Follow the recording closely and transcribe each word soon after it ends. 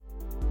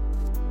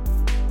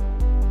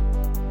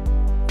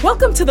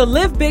Welcome to the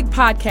Live Big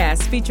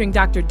podcast featuring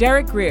Dr.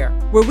 Derek Grier,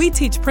 where we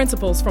teach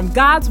principles from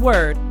God's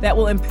Word that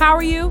will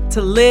empower you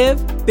to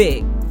live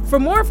big. For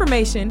more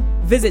information,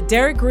 visit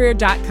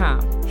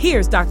derekgrier.com.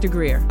 Here's Dr.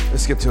 Grier.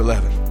 Let's skip to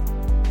 11.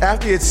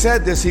 After he had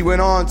said this, he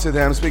went on to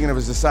them, speaking of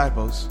his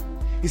disciples.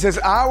 He says,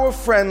 our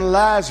friend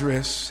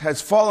Lazarus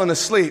has fallen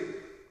asleep,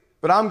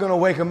 but I'm going to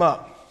wake him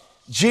up.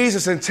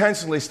 Jesus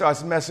intentionally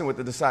starts messing with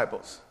the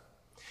disciples.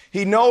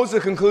 He knows the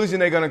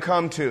conclusion they're going to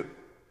come to.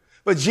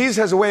 But Jesus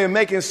has a way of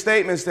making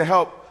statements to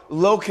help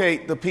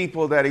locate the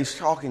people that he's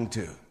talking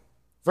to.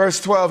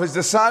 Verse 12, his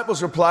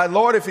disciples replied,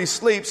 Lord, if he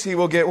sleeps, he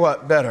will get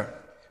what? Better.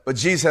 But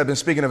Jesus had been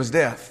speaking of his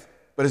death.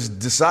 But his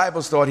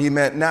disciples thought he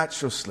meant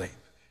natural sleep.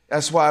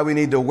 That's why we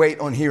need to wait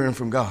on hearing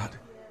from God.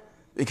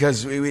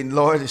 Because,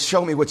 Lord,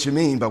 show me what you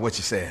mean by what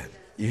you said.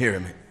 You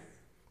hearing me?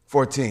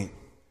 14.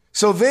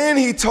 So then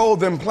he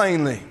told them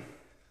plainly,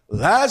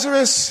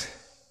 Lazarus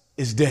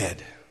is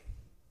dead.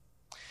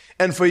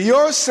 And for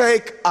your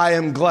sake, I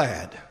am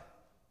glad.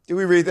 Did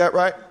we read that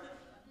right?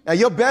 Now,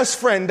 your best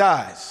friend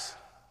dies.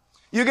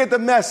 You get the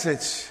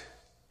message.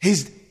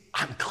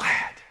 I'm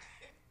glad.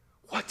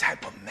 What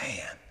type of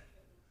man?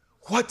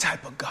 What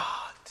type of God?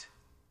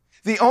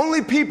 The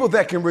only people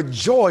that can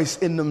rejoice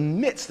in the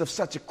midst of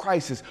such a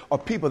crisis are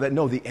people that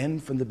know the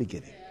end from the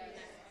beginning.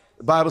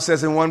 The Bible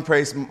says in one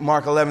place,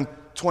 Mark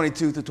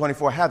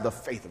 11:22-24, have the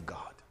faith of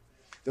God.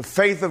 The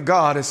faith of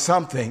God is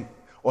something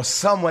or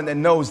someone that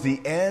knows the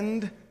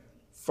end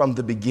from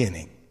the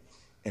beginning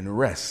and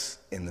rests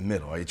in the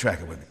middle. Are you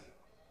tracking with me?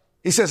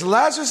 He says,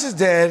 Lazarus is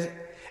dead,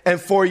 and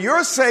for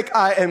your sake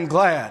I am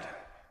glad.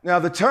 Now,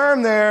 the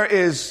term there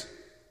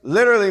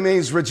literally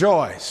means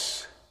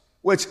rejoice,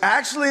 which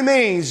actually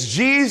means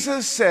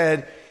Jesus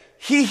said,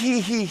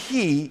 he's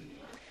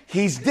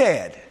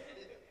dead.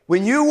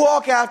 When you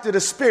walk after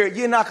the Spirit,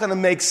 you're not going to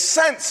make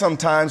sense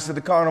sometimes to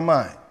the carnal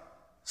mind.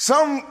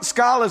 Some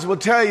scholars will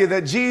tell you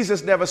that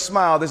Jesus never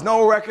smiled. There's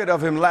no record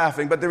of him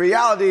laughing, but the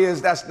reality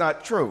is that's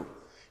not true.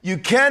 You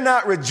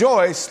cannot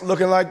rejoice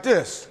looking like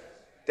this.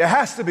 There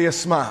has to be a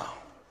smile.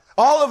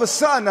 All of a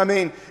sudden,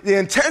 the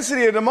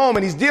intensity of the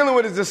moment, he's dealing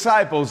with his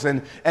disciples,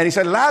 and he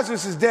said,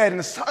 Lazarus is dead,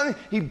 and suddenly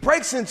he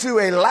breaks into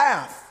a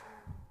laugh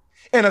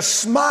and a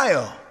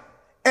smile,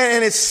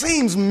 and it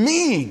seems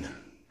mean.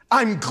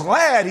 I'm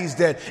glad he's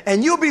dead,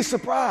 and you'll be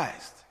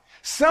surprised.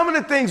 Some of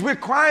the things we're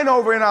crying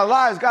over in our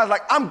lives, God's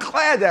like, I'm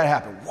glad that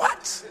happened.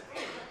 What?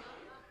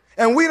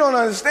 And we don't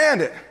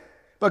understand it.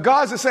 But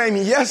God's the same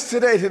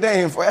yesterday,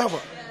 today, and forever.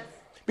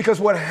 Because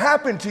what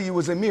happened to you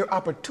was a mere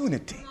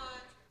opportunity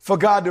for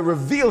God to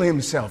reveal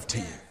himself to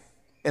you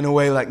in a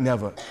way like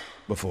never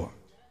before.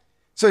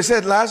 So he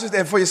said, Lazarus,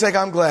 and for your sake,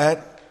 I'm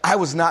glad I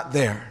was not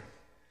there.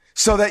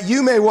 So that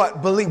you may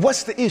what? Believe.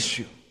 What's the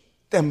issue?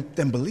 Them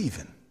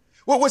believing.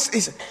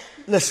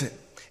 Listen.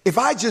 If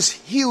I just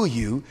heal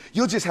you,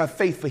 you'll just have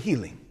faith for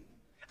healing.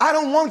 I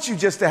don't want you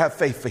just to have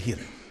faith for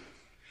healing.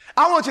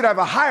 I want you to have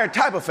a higher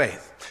type of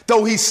faith.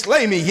 Though he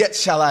slay me, yet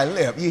shall I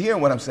live. You hear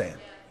what I'm saying?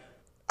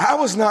 I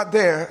was not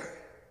there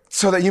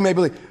so that you may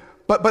believe.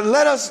 But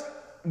let us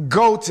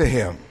go to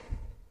him.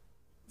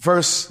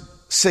 Verse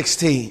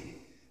 16.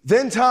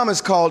 Then Thomas,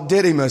 called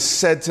Didymus,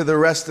 said to the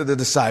rest of the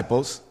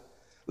disciples,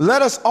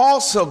 let us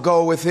also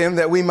go with him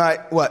that we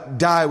might,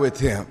 die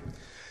with him.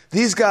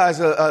 These guys,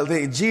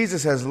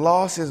 Jesus has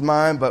lost his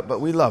mind,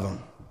 but we love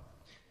him.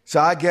 So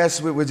I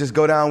guess we would just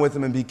go down with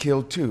him and be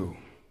killed too.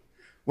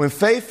 When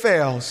faith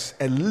fails,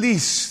 at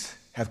least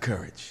have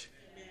courage.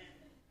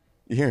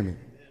 You hear me?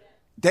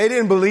 They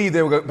didn't believe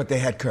they were good, but they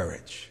had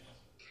courage.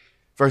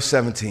 Verse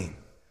 17.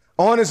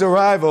 On his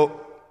arrival,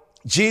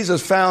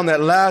 Jesus found that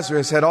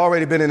Lazarus had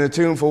already been in the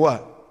tomb for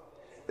what?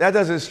 That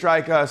doesn't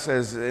strike us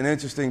as an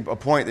interesting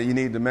point that you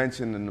need to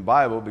mention in the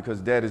Bible because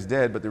dead is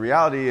dead. But the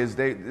reality is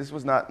this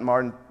was not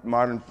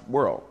modern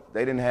world.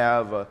 They didn't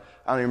have, I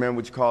don't even remember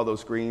what you call those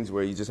screens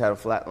where you just had a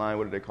flat line.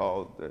 What are they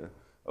called?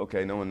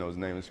 Okay, no one knows the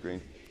name of the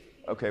screen.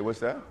 Okay, what's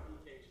that?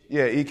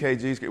 Yeah,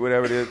 EKG screen,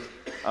 whatever it is.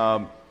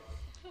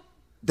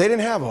 They didn't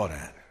have all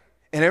that.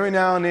 And every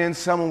now and then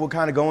someone would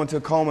kind of go into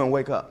a coma and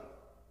wake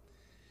up.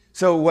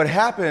 So what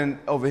happened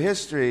over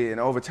history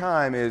and over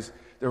time is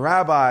the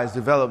rabbis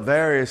developed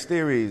various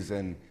theories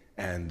and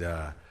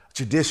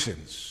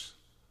traditions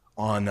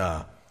on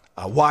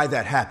why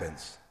that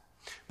happens.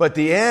 But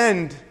the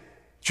end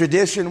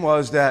tradition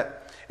was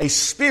that a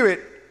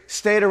spirit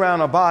stayed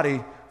around a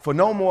body for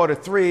no more than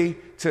 3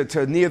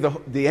 to near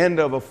the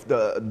end of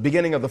the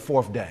beginning of the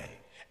 4th day.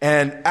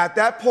 And at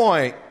that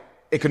point,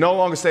 it could no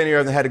longer stay in the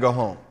earth and had to go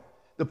home.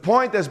 The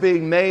point that's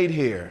being made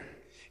here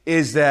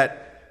is that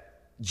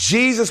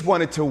Jesus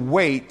wanted to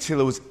wait till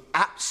it was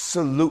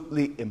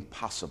absolutely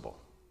impossible,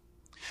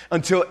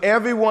 until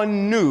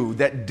everyone knew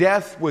that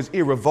death was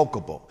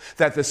irrevocable,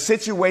 that the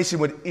situation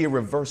was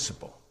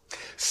irreversible.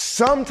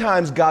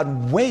 Sometimes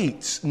God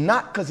waits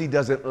not because he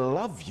doesn't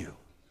love you,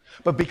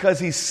 but because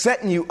he's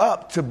setting you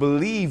up to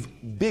believe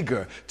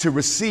bigger, to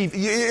receive,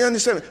 you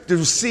understand, to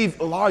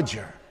receive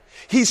larger.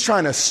 He's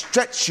trying to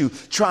stretch you,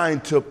 trying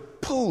to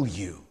pull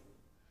you.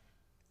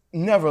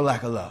 Never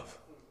lack of love.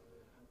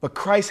 But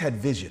Christ had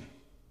vision.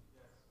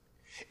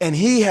 And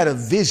he had a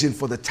vision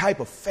for the type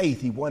of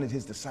faith he wanted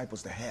his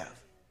disciples to have.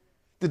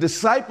 The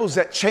disciples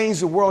that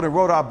changed the world and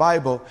wrote our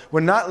Bible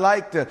were not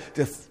like some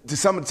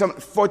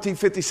 14th,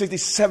 15th, 16th,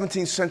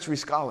 17th century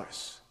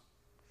scholars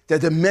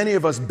that many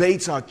of us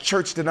base our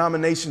church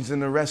denominations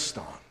and the rest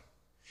on.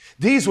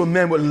 These were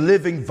men with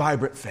living,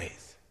 vibrant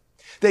faith.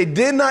 They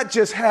did not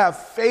just have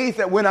faith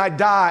that when I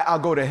die, I'll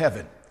go to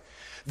heaven.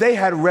 They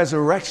had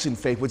resurrection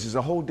faith, which is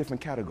a whole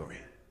different category.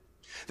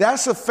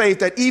 That's a faith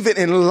that even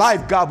in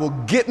life, God will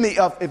get me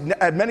up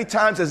as many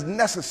times as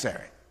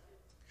necessary,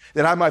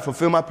 that I might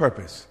fulfill my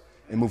purpose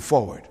and move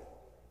forward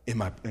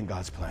in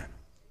God's plan.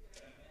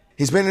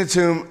 He's been in the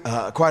tomb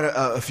quite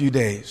a few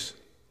days.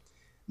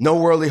 No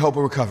worldly hope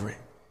of recovery.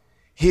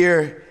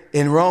 Here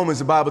in Romans,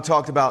 the Bible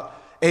talked about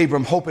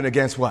Abram hoping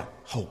against what?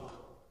 Hope.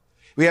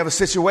 We have a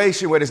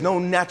situation where there's no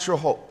natural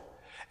hope.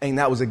 And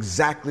that was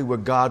exactly where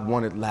God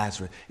wanted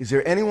Lazarus. Is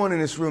there anyone in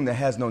this room that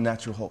has no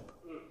natural hope?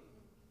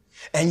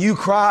 And you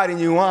cried and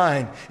you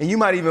whined, and you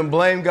might even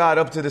blame God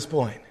up to this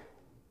point.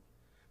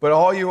 But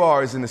all you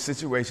are is in the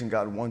situation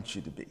God wants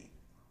you to be,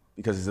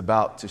 because he's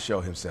about to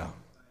show himself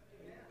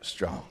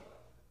strong.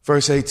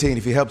 Verse 18,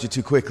 if he helped you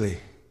too quickly,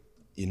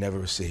 you never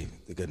received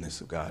the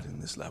goodness of God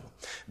in this level.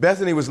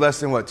 Bethany was less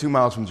than 2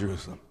 miles from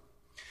Jerusalem.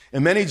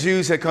 And many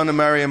Jews had come to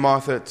Mary and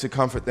Martha to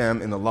comfort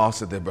them in the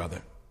loss of their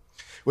brother.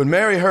 When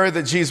Mary heard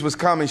that Jesus was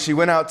coming, she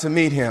went out to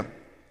meet him,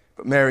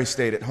 but Mary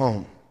stayed at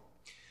home.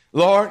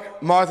 Lord,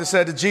 Martha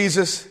said to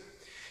Jesus,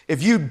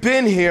 if you'd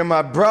been here,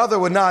 my brother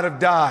would not have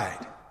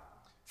died.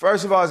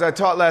 First of all, as I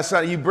taught last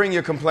Sunday, you bring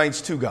your complaints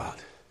to God.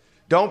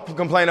 Don't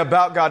complain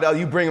about God,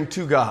 you bring them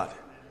to God.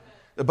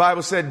 The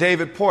Bible said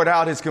David poured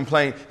out his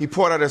complaint. He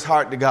poured out his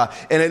heart to God.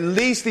 And at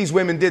least these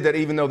women did that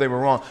even though they were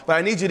wrong. But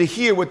I need you to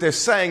hear what they're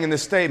saying in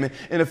this statement.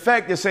 In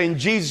effect, they're saying,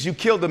 Jesus, you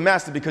killed the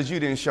master because you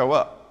didn't show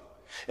up.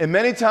 And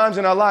many times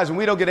in our lives, when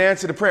we don't get an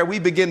answer to prayer, we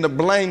begin to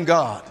blame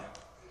God.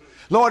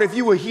 Lord, if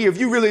you were here, if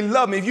you really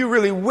loved me, if you were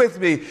really with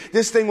me,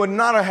 this thing would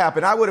not have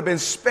happened. I would have been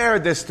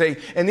spared this thing.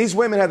 And these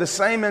women have the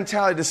same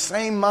mentality, the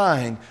same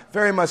mind,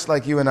 very much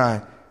like you and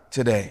I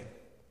today.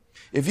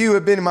 If you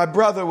had been, my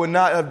brother would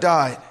not have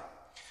died.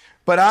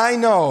 But I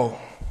know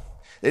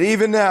that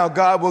even now,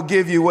 God will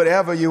give you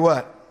whatever you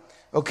want.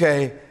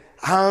 Okay,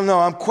 I don't know.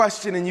 I'm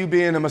questioning you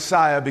being a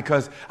Messiah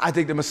because I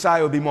think the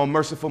Messiah will be more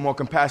merciful, more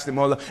compassionate,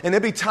 more love. And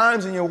there'll be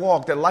times in your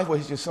walk that life will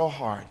hit you so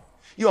hard,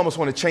 you almost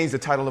want to change the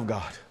title of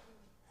God.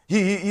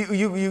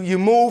 You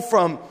move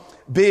from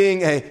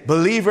being a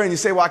believer and you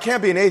say, well, I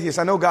can't be an atheist.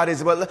 I know God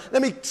is, but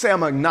let me say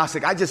I'm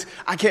agnostic.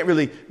 I can't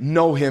really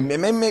know him.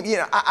 And maybe,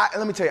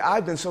 let me tell you,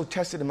 I've been so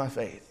tested in my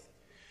faith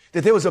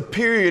that there was a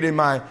period in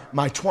my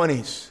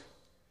 20s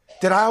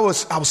that I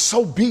was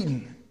so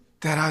beaten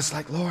that I was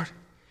like, Lord,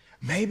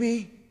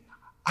 maybe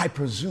I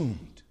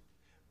presumed.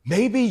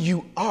 Maybe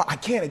you are. I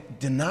can't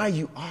deny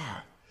you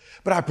are.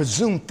 But I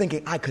presume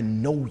thinking I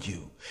can know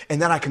you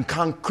and that I can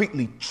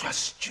concretely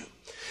trust you.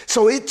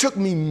 So it took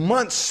me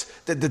months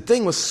that the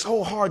thing was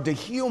so hard to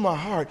heal my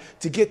heart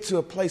to get to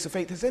a place of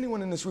faith. Has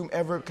anyone in this room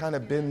ever kind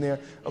of been there?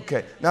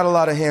 Okay, not a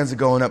lot of hands are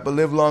going up, but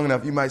live long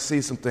enough, you might see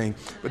something.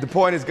 But the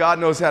point is God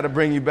knows how to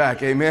bring you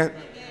back, amen?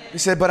 He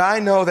said, but I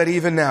know that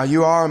even now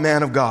you are a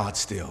man of God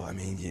still. I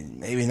mean,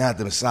 maybe not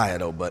the Messiah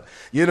though, but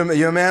you're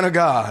a man of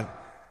God,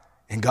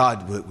 and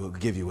God will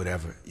give you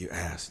whatever you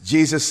ask.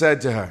 Jesus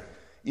said to her,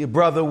 your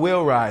brother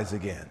will rise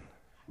again.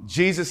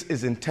 Jesus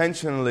is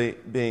intentionally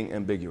being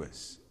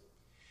ambiguous.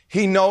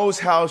 He knows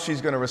how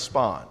she's going to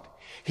respond.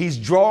 He's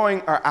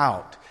drawing her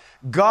out.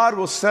 God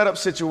will set up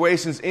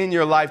situations in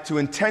your life to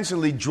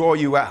intentionally draw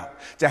you out,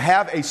 to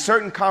have a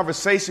certain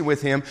conversation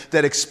with him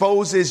that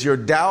exposes your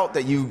doubt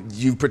that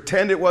you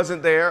pretend it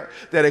wasn't there,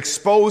 that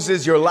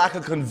exposes your lack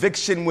of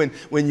conviction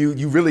when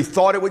you really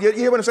thought it would. You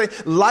hear what I'm saying?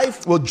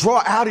 Life will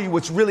draw out of you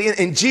what's really in.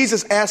 And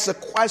Jesus asks a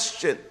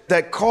question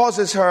that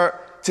causes her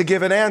to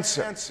give an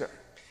answer.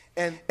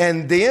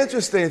 And the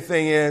interesting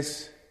thing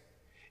is,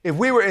 if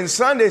we were in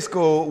Sunday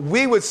school,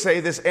 we would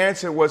say this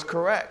answer was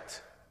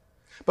correct.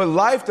 But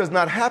life does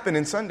not happen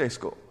in Sunday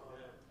school.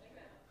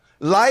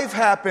 Life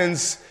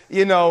happens,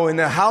 in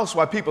the house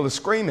while people are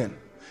screaming.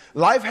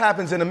 Life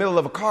happens in the middle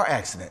of a car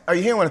accident. Are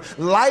you hearing?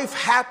 Life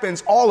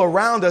happens all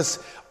around us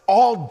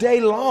all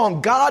day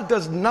long. God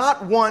does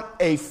not want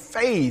a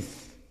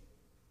faith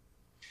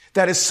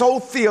that is so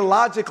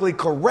theologically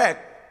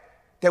correct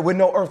that we're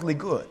no earthly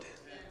good.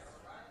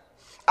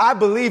 I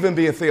believe in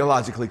being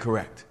theologically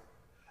correct.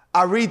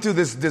 I read through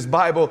this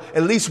Bible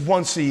at least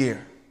once a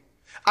year.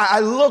 I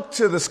look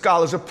to the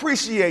scholars,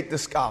 appreciate the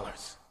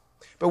scholars.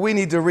 But we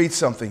need to read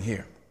something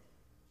here.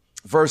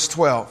 Verse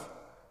 12.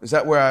 Is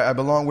that where I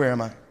belong? Where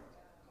am I?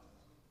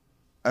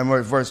 I'm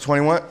at verse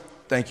 21.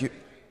 Thank you.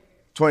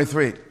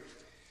 23.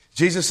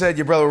 Jesus said,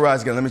 your brother will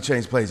rise again. Let me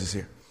change places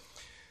here.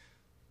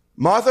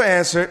 Martha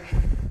answered.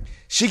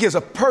 She gives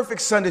a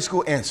perfect Sunday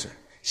school answer.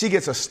 She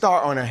gets a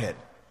star on her head.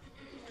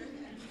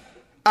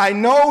 I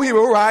know he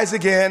will rise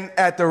again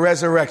at the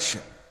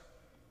resurrection.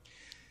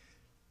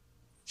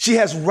 She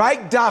has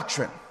right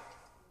doctrine.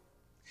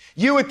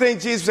 You would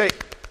think Jesus would say,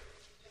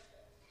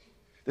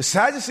 the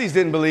Sadducees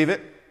didn't believe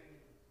it.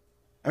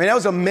 I mean, that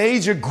was a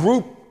major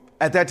group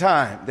at that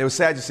time. They were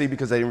Sadducees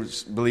because they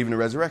didn't believe in the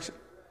resurrection.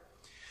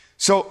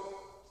 So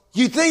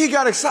you think he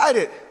got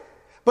excited,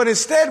 but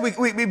instead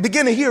we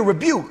begin to hear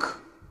rebuke.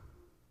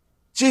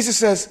 Jesus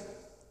says,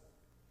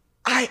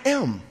 I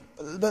am.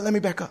 But let me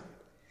back up.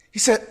 He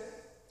said,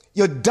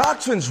 your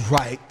doctrine's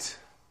right,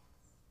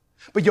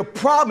 but your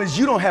problem is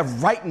you don't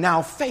have right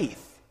now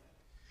faith.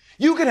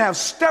 You can have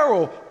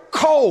sterile,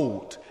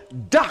 cold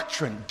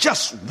doctrine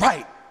just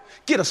right.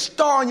 Get a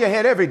star on your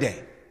head every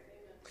day.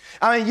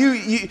 I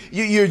mean,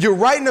 you're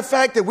right in the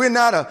fact that we're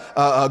not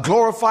a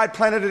glorified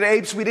planet of the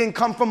apes. We didn't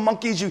come from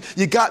monkeys.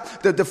 You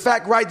got the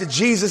fact right that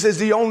Jesus is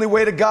the only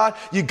way to God.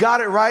 You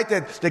got it right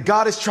that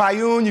God is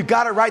triune. You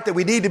got it right that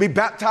we need to be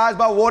baptized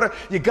by water.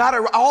 You got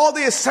it, all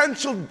the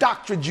essential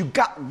doctrines you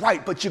got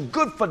right, but you're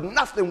good for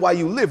nothing while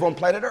you live on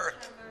planet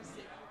Earth.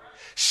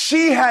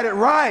 She had it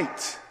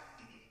right,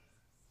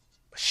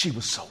 but she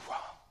was so wrong.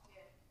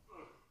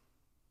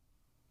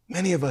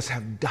 Many of us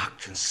have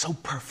doctrines so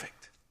perfect.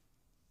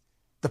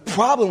 The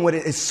problem with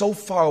it is so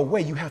far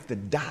away, you have to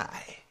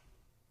die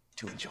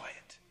to enjoy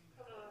it.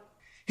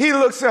 He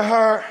looks at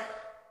her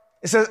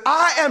and says,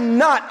 I am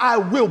not, I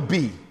will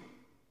be.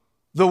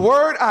 The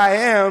word I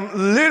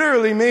am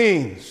literally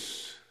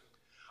means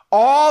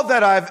all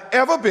that I've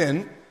ever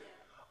been,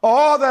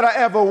 all that I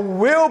ever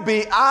will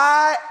be,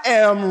 I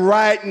am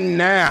right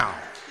now.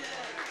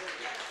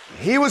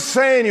 He was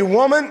saying, you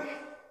woman,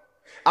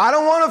 I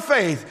don't want a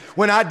faith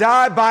when I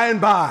die by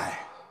and by.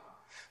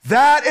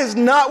 That is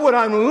not what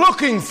I'm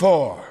looking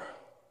for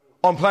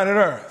on planet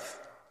Earth.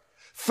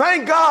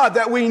 Thank God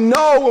that we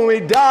know when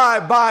we die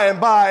by and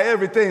by,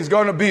 everything's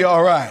going to be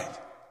all right.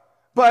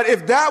 But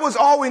if that was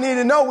all we needed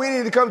to know, we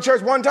needed to come to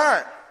church one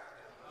time.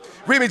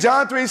 Read me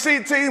John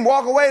 3:16,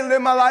 walk away, live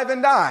my life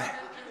and die.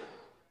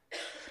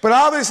 But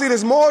obviously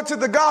there's more to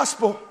the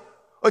gospel.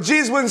 Or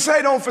Jesus wouldn't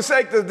say don't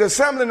forsake the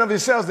assembling of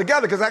yourselves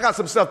together because I got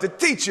some stuff to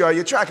teach you. Are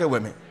you tracking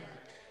with me?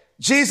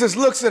 Jesus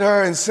looks at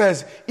her and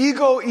says,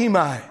 ego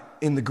eimi.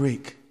 In the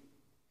Greek,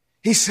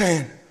 he's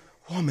saying,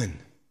 woman,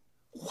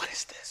 what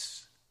is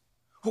this?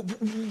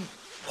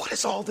 What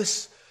is all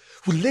this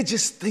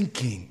religious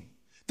thinking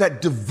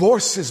that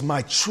divorces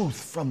my truth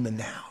from the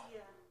now?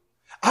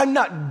 I'm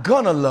not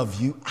gonna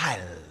love you. I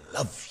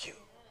love you.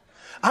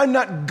 I'm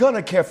not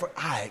gonna care for,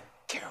 I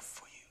care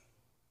for you.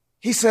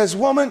 He says,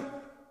 woman,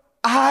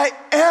 I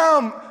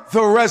am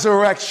the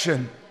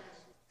resurrection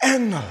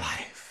and the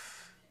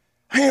life.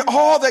 I mean,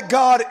 all that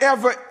God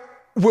ever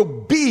will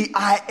be,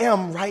 I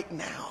am right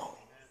now.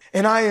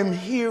 And I am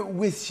here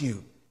with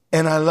you.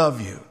 And I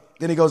love you.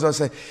 Then he goes on to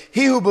say,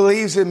 he who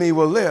believes in me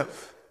will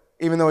live,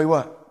 even though he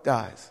what?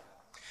 Dies.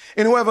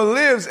 And whoever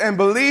lives and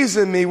believes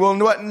in me will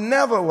what?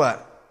 Never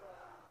what?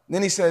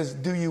 Then he says,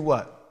 do you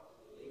what?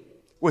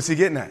 What's he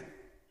getting at?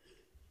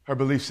 Her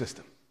belief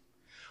system.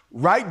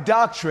 Right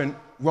doctrine,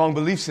 wrong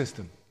belief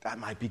system. That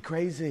might be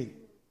crazy.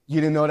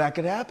 You didn't know that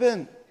could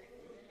happen.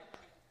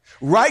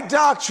 Right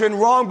doctrine,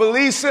 wrong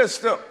belief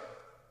system.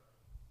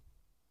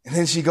 And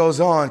then she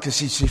goes on because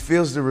she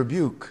feels the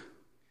rebuke.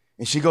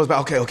 And she goes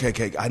back,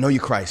 okay. I know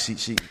you Christ.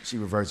 She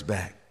reverts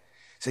back.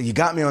 So you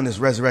got me on this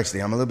resurrection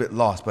thing. I'm a little bit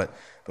lost, but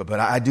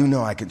I do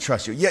know I can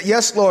trust you.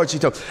 Yes, Lord, she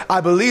told, I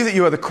believe that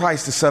you are the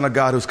Christ, the Son of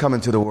God who's come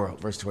into the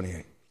world. Verse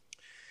 28.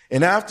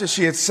 And after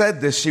she had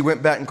said this, she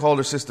went back and called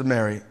her sister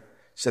Mary,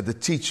 said, the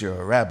teacher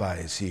or rabbi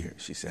is here,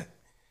 she said,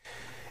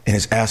 and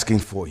is asking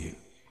for you.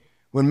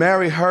 When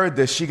Mary heard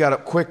this, she got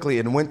up quickly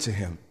and went to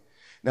him.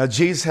 Now,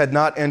 Jesus had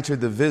not entered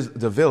the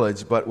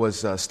village, but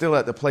was still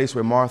at the place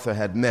where Martha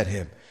had met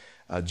him.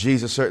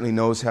 Jesus certainly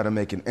knows how to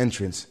make an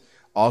entrance.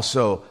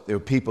 Also, there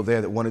were people there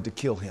that wanted to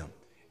kill him,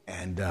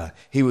 and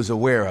he was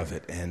aware of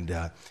it,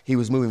 and he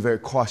was moving very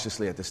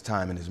cautiously at this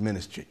time in his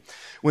ministry.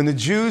 When the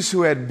Jews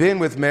who had been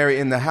with Mary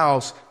in the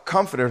house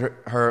comforted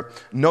her,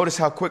 noticed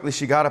how quickly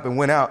she got up and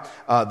went out,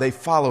 they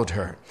followed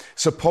her,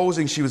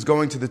 supposing she was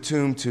going to the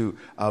tomb to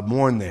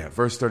mourn there.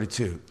 Verse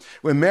 32.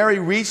 When Mary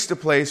reached the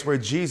place where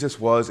Jesus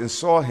was and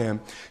saw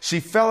him, she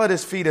fell at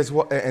his feet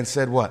and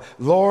said, what?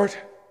 Lord,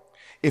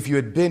 if you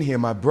had been here,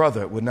 my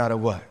brother would not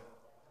have what?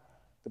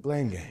 The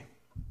blame game.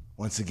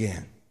 Once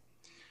again.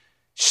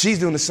 She's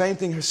doing the same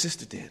thing her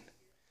sister did.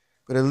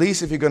 But at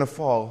least if you're going to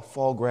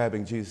fall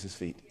grabbing Jesus'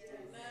 feet.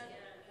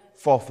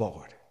 Fall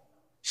forward.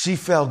 She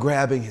fell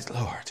grabbing his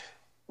Lord.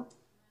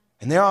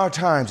 And there are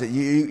times that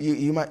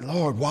you might,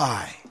 Lord,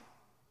 why?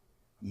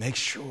 Make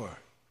sure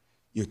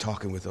you're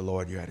talking with the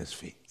Lord, you're at his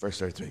feet. Verse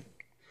 33.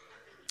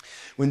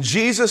 When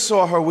Jesus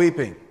saw her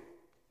weeping,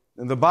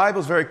 and the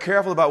Bible's very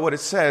careful about what it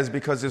says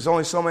because there's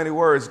only so many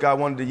words God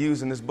wanted to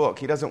use in this book.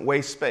 He doesn't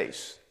waste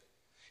space.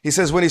 He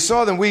says, when he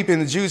saw them weeping,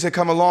 the Jews had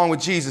come along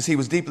with Jesus, he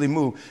was deeply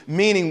moved.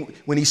 Meaning,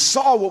 when he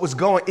saw what was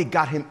going, it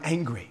got him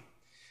angry.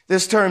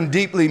 This term,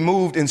 deeply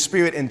moved in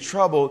spirit and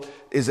troubled,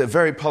 is a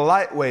very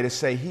polite way to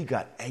say he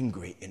got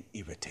angry and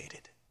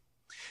irritated.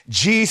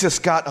 Jesus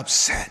got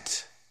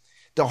upset.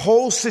 The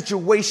whole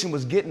situation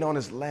was getting on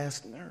his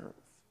last nerve.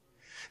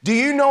 Do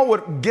you know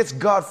what gets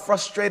God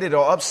frustrated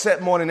or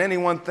upset more than any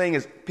one thing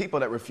is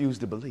people that refuse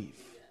to believe?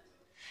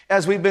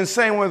 As we've been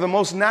saying, one of the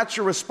most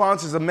natural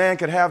responses a man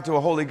could have to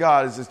a holy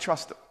God is to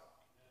trust him.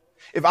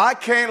 If I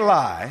can't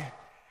lie,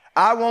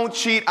 I won't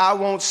cheat, I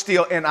won't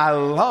steal, and I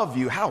love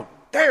you, how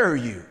dare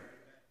you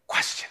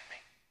question me?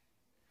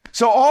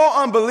 So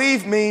all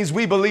unbelief means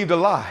we believed a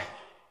lie.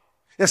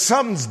 That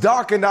something's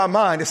darkened our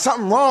mind. There's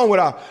something wrong with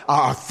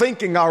our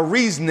thinking, our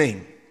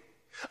reasoning.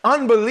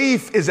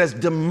 Unbelief is as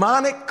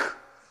demonic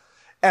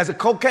as a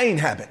cocaine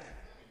habit.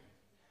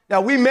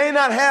 Now, we may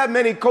not have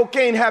many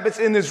cocaine habits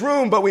in this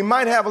room, but we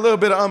might have a little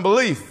bit of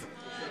unbelief.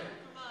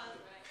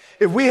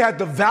 If we had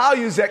the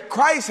values that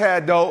Christ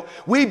had, though,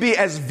 we'd be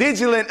as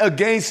vigilant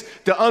against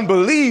the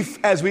unbelief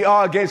as we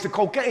are against the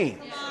cocaine.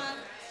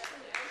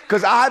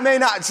 Because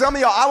some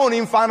of y'all, I won't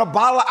even find a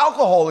bottle of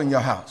alcohol in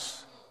your house.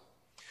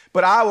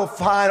 But I will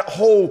find a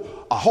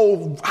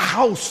whole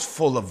house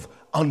full of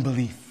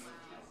unbelief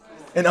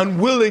and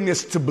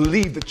unwillingness to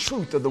believe the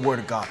truth of the word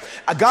of God.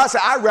 God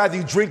said, I'd rather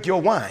you drink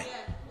your wine.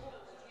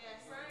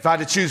 If I had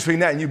to choose between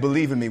that and you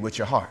believe in me with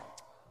your heart.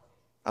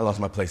 I lost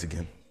my place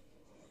again.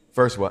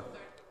 First what?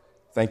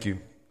 Thank you.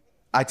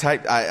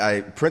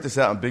 I print this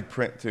out in big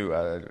print too.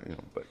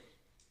 But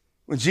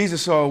when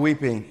Jesus saw her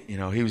weeping,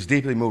 he was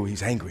deeply moved.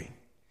 He's angry.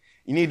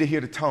 You need to hear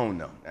the tone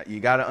though.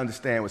 You got to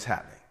understand what's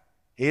happening.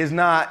 He is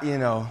not,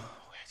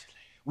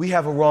 we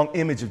have a wrong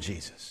image of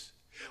Jesus.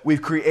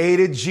 We've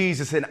created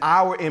Jesus in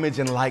our image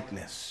and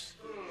likeness.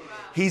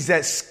 He's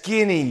that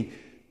skinny,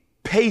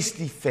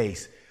 pasty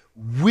face,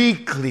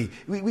 weakly.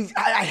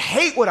 I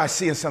hate what I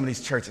see in some of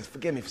these churches.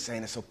 Forgive me for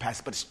saying it so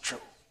passive, but it's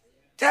true.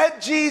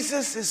 That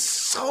Jesus is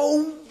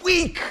so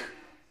weak.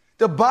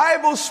 The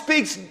Bible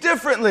speaks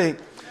differently.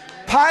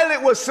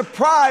 Pilate was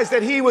surprised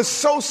that he was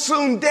so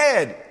soon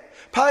dead.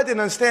 Pilate didn't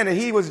understand that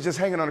he wasn't just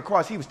hanging on the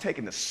cross. He was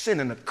taking the sin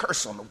and the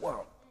curse on the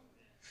world.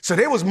 So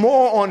there was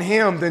more on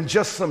him than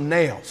just some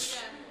nails.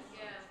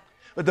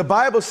 But the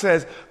Bible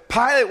says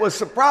Pilate was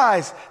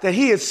surprised that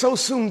he had so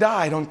soon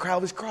died on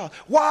Calvary's cross.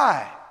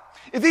 Why?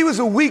 If he was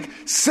a weak,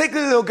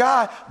 sickly little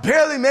guy,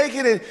 barely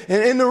making it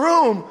in the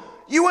room,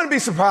 you wouldn't be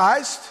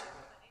surprised.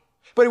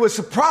 But he was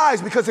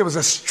surprised because there was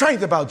a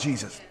strength about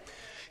Jesus.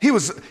 He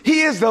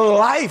is the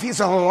life.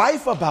 He's a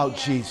life about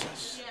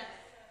Jesus.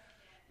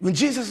 When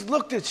Jesus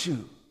looked at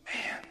you,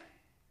 man,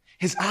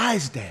 his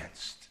eyes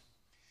danced.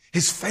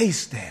 His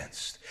face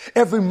danced.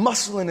 Every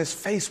muscle in his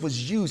face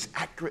was used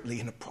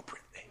accurately and appropriately.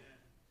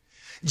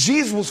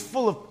 Jesus was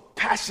full of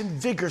passion,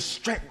 vigor,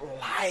 strength,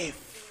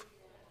 life.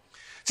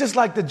 Just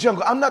like the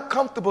jungle. I'm not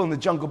comfortable in the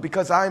jungle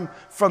because I'm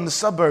from the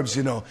suburbs,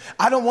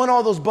 I don't want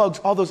all those bugs,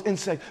 all those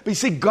insects. But you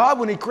see, God,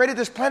 when he created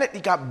this planet,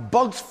 he got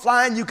bugs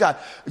flying, you got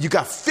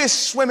fish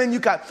swimming,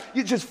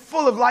 you're just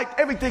full of life.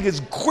 Everything is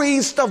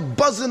green stuff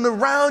buzzing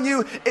around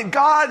you. And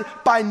God,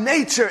 by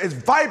nature, is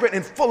vibrant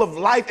and full of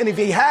life. And if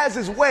he has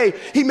his way,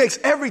 he makes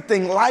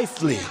everything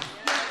lively.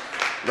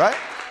 Right?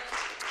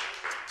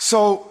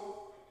 So,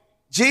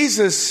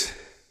 Jesus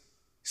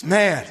is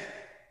mad.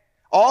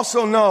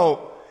 Also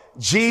know,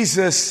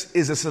 Jesus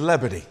is a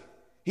celebrity.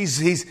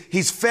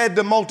 He's fed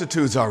the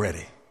multitudes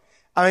already.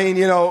 I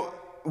mean,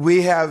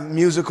 we have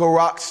musical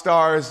rock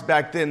stars.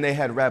 Back then they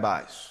had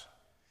rabbis.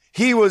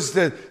 He was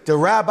the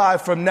rabbi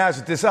from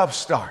Nazareth, this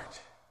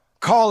upstart,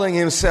 calling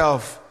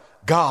himself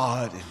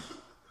God.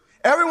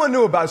 Everyone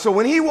knew about it. So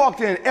when he walked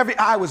in, every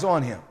eye was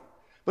on him.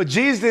 But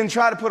Jesus didn't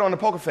try to put on a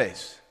poker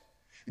face.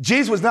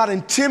 Jesus was not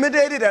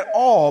intimidated at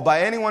all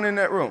by anyone in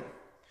that room.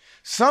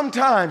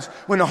 Sometimes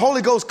when the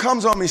Holy Ghost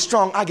comes on me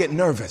strong, I get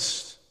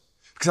nervous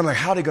because I'm like,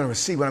 how are they going to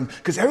receive what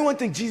because everyone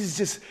thinks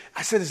Jesus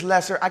I said this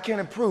lesser, I can't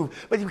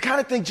improve. But you kind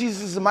of think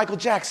Jesus is a Michael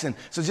Jackson.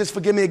 So just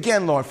forgive me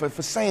again, Lord, for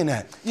saying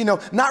that.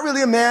 Not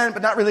really a man,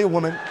 but not really a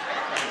woman.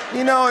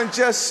 And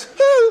just,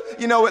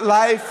 with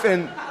life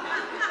and,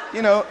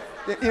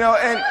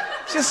 and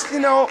just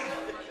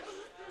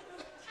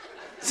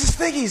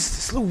think he's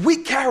this little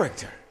weak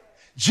character.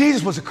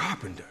 Jesus was a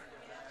carpenter.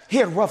 He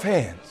had rough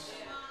hands.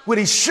 When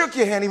he shook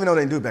your hand, even though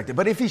they didn't do it back then,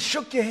 but if he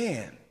shook your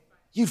hand,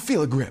 you'd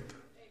feel a grip.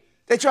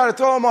 They tried to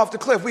throw him off the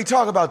cliff. We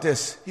talk about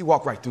this. He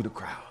walked right through the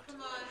crowd.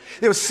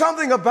 There was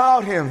something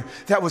about him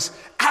that was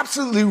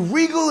absolutely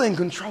regal and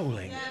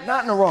controlling,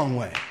 not in the wrong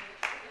way.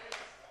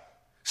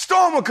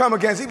 Storm would come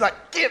against him. He'd be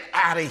like, get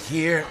out of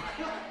here.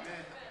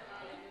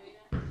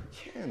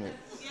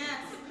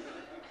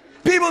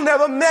 People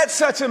never met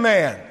such a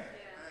man.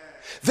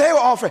 They were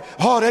all afraid.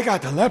 Oh, they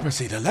got the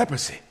leprosy.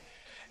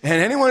 And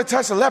anyone who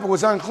touched the leper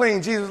was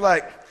unclean. Jesus was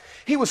like,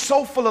 he was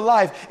so full of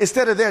life.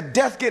 Instead of their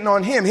death getting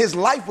on him, his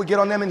life would get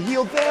on them and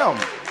heal them.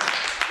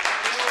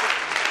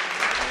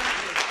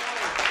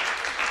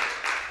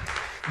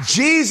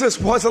 Jesus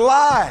was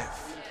alive.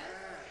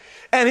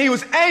 And he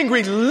was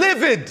angry,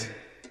 livid.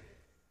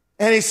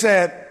 And he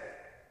said,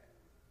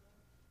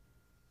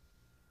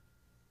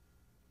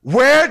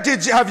 where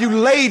have you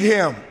laid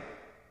him?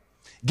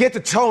 Get the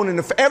tone,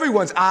 and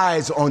everyone's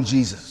eyes on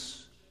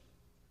Jesus.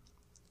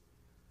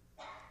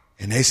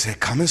 And they said,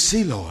 come and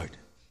see, Lord.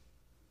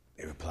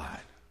 They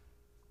replied.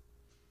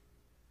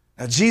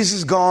 Now Jesus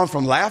is gone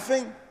from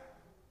laughing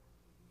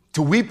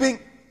to weeping.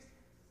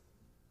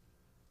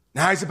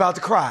 Now he's about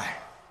to cry.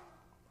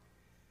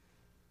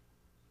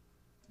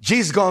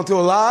 Jesus gone through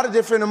a lot of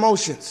different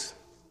emotions.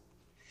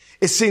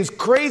 It seems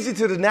crazy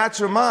to the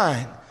natural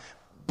mind,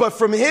 but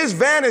from his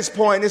vantage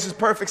point, this is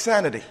perfect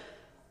sanity.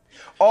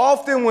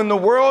 Often when the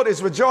world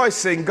is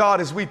rejoicing, God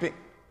is weeping.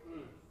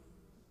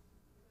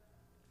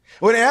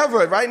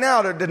 Whenever, right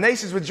now, the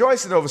nation's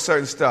rejoicing over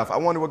certain stuff, I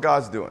wonder what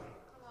God's doing.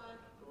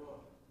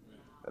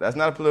 That's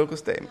not a political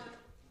statement.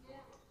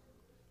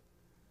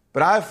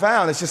 But I've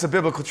found it's just a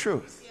biblical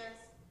truth.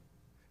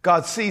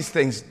 God sees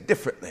things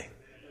differently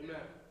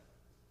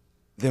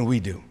than we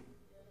do.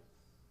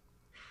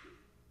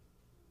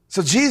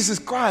 So Jesus is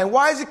crying.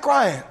 Why is he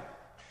crying?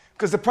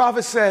 Because the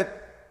prophet said,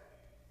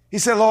 he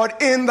said, Lord,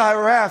 in thy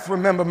wrath,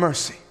 remember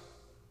mercy.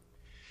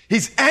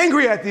 He's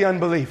angry at the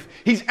unbelief.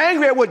 He's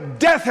angry at what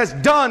death has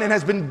done and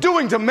has been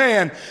doing to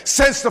man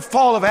since the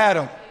fall of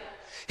Adam.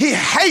 He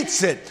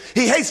hates it.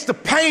 He hates the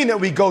pain that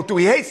we go through.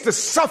 He hates the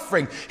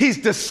suffering. He's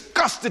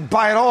disgusted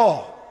by it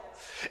all.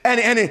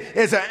 And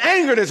it's an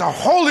anger, there's a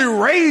holy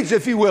rage,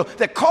 if you will,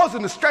 that caused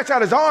him to stretch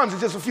out his arms in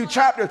just a few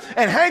chapters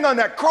and hang on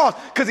that cross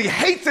because he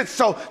hates it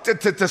so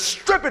to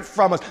strip it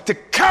from us, to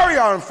carry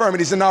our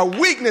infirmities and our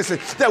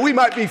weaknesses that we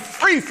might be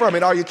free from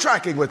it. Are you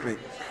tracking with me?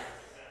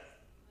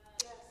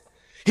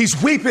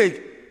 He's weeping.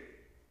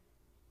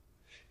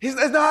 He's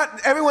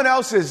not, everyone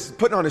else is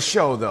putting on a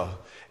show, though.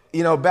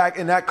 You know, back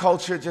in that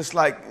culture, just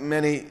like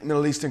many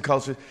Middle Eastern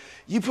cultures,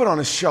 you put on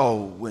a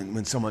show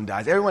when someone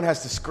dies. Everyone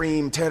has to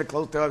scream, tear the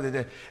clothes up,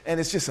 and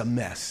it's just a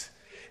mess.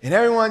 And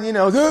everyone, you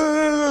know,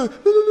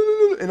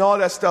 and all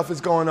that stuff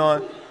is going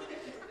on.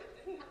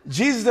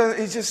 Jesus,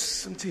 it's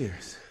just some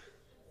tears.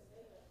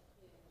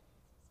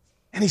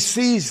 And he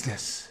sees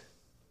this.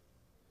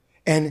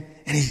 And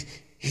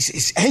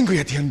he's angry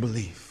at the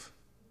unbelief.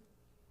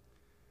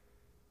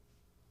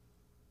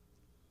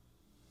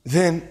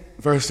 Then,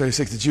 verse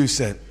 36, the Jews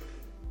said,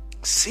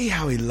 see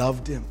how he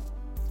loved him.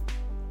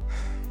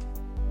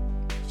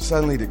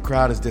 Suddenly the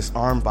crowd is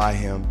disarmed by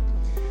him.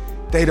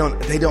 They don't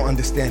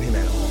understand him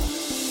at all.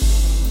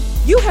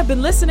 You have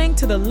been listening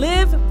to the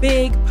Live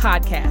Big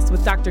podcast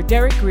with Dr.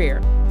 Derek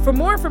Grier. For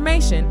more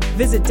information,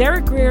 visit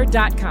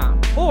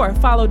derekgrier.com or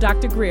follow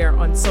Dr. Grier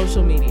on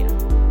social media.